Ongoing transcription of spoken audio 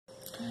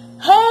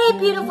Hey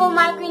beautiful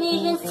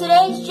Micronesians,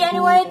 today is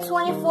January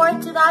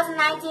 24th,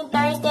 2019,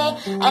 Thursday,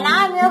 and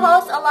I'm your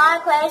host,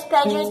 Alana Claris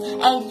Pedros,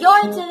 and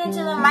you're tuned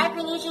into the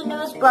Micronesian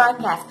News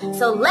broadcast.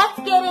 So let's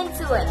get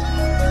into it.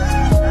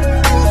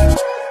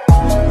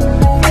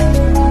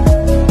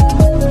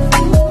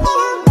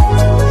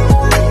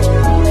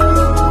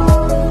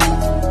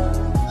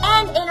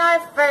 And in our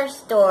first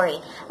story,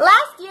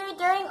 last year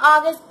during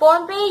August,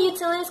 Bombay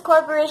Utilities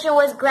Corporation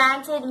was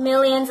granted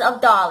millions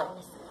of dollars.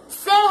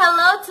 Say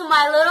hello to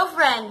my little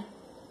friend.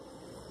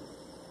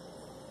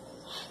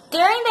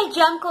 During the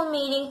Jumco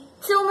meeting,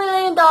 $2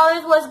 million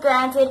was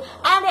granted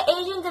and the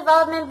Asian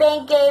Development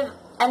Bank gave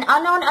an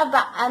unknown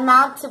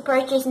amount to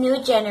purchase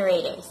new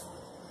generators.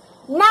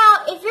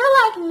 Now, if you're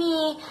like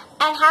me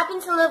and happen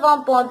to live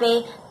on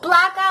Bombay,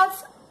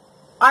 blackouts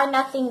are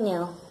nothing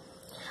new.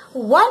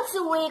 Once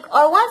a week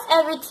or once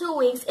every 2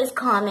 weeks is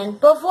common,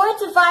 but 4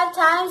 to 5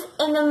 times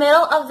in the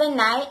middle of the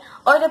night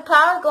or the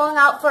power going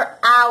out for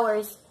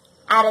hours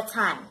at a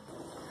time.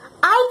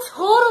 I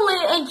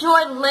totally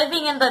enjoyed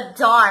living in the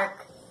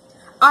dark.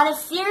 On a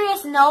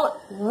serious note,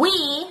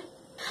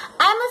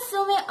 I'm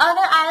assuming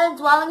other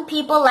island-dwelling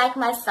people like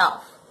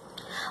myself,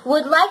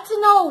 would like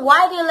to know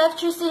why the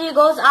electricity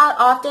goes out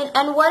often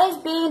and what is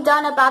being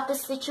done about the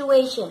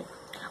situation.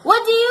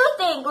 What do you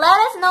think? Let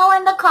us know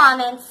in the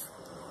comments.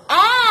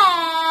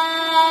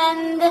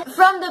 And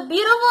from the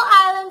beautiful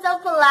islands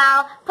of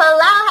Palau,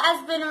 Palau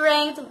has been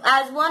ranked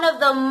as one of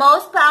the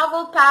most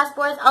powerful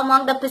passports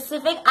among the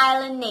Pacific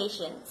Island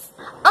nations.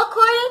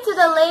 According to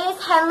the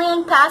latest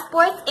Henley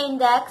Passports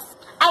Index,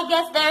 I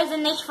guess there's a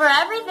niche for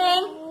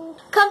everything.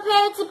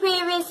 Compared to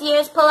previous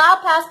years,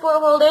 Palau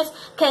passport holders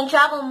can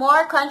travel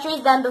more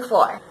countries than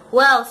before.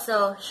 Well,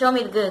 so show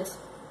me the goods.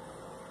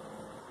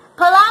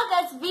 Palau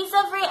gets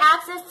visa-free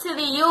access to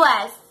the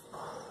U.S.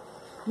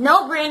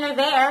 No-brainer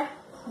there.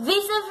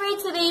 Visa-free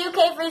to the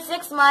UK for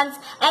 6 months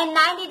and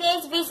 90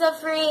 days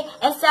visa-free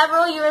in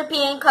several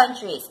European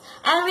countries.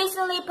 And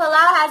recently,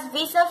 Palau has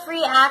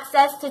visa-free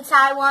access to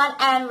Taiwan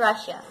and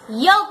Russia.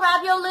 Yo,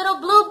 grab your little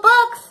blue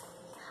books!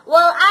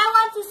 Well, I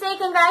want to say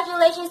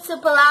congratulations to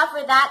Palau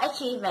for that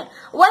achievement.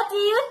 What do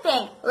you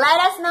think?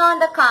 Let us know in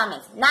the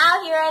comments.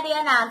 Now, here are the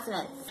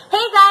announcements.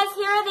 Hey guys,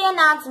 here are the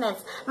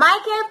announcements.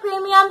 MiCare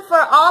premium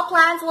for all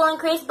plans will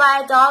increase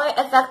by $1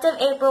 effective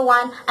April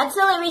 1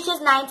 until it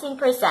reaches 19%.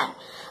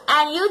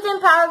 And Youth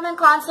Empowerment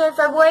Concert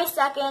February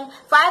 2nd,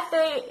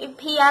 5:30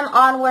 p.m.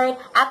 onward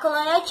at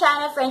Kaselehlie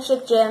China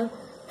Friendship Gym.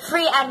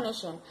 Free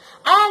admission.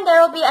 And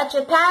there will be a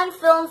Japan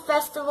Film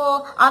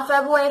Festival on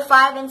February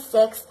 5 and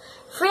 6.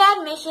 Free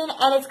admission,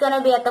 and it's going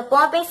to be at the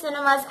Bombay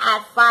Cinemas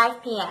at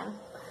 5 p.m.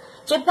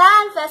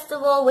 Japan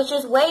Festival, which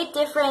is way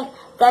different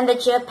than the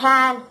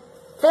Japan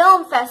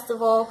Film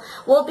Festival,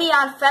 will be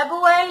on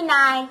February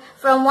 9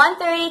 from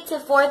 1:30 to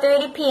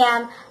 4:30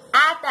 p.m.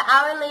 at the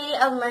Our Lady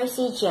of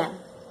Mercy Gym.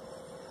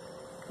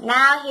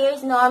 Now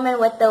here's Norman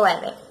with the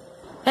weather.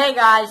 Hey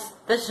guys,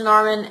 this is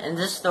Norman and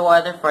this is the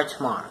weather for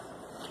tomorrow.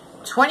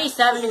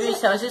 27 degrees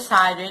Celsius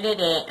high during the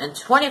day and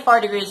 24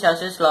 degrees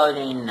Celsius low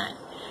during the night.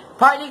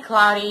 Partly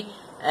cloudy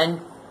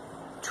and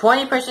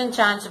 20%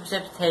 chance of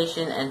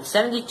precipitation and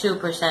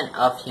 72%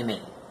 of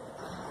humidity.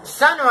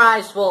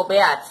 Sunrise will be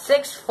at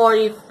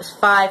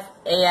 6:45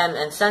 a.m.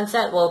 and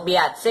sunset will be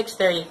at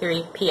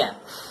 6:33 p.m.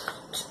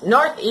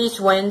 Northeast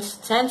winds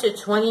 10 to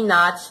 20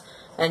 knots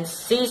and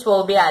seas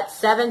will be at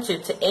 7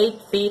 to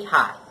 8 feet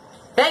high.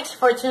 Thanks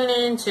for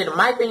tuning in to the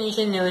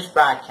Micronesian News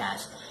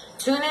broadcast.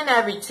 Tune in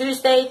every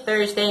Tuesday,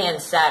 Thursday,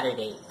 and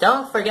Saturday.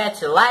 Don't forget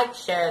to like,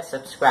 share, and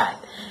subscribe.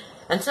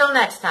 Until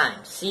next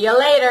time, see you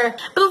later.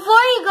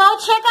 Before you go,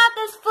 check out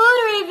this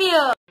food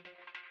review.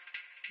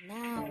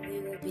 Now we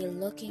will be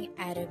looking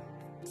at a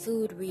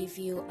food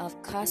review of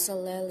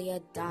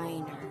Kaselehlie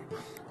Diner.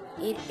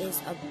 It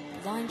is a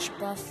lunch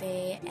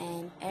buffet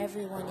and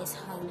everyone is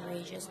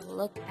hungry. Just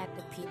look at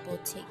the people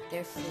take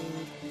their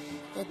food.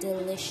 The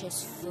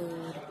delicious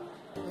food.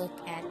 Look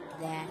at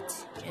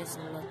that. Just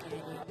look at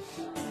it.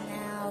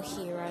 Now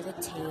here are the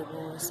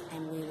tables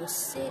and we will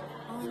sit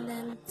on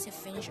them to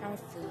finish our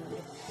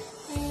food.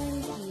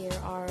 And here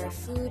our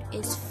food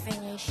is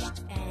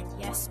finished and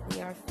yes, we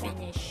are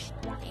finished.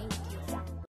 Thank you.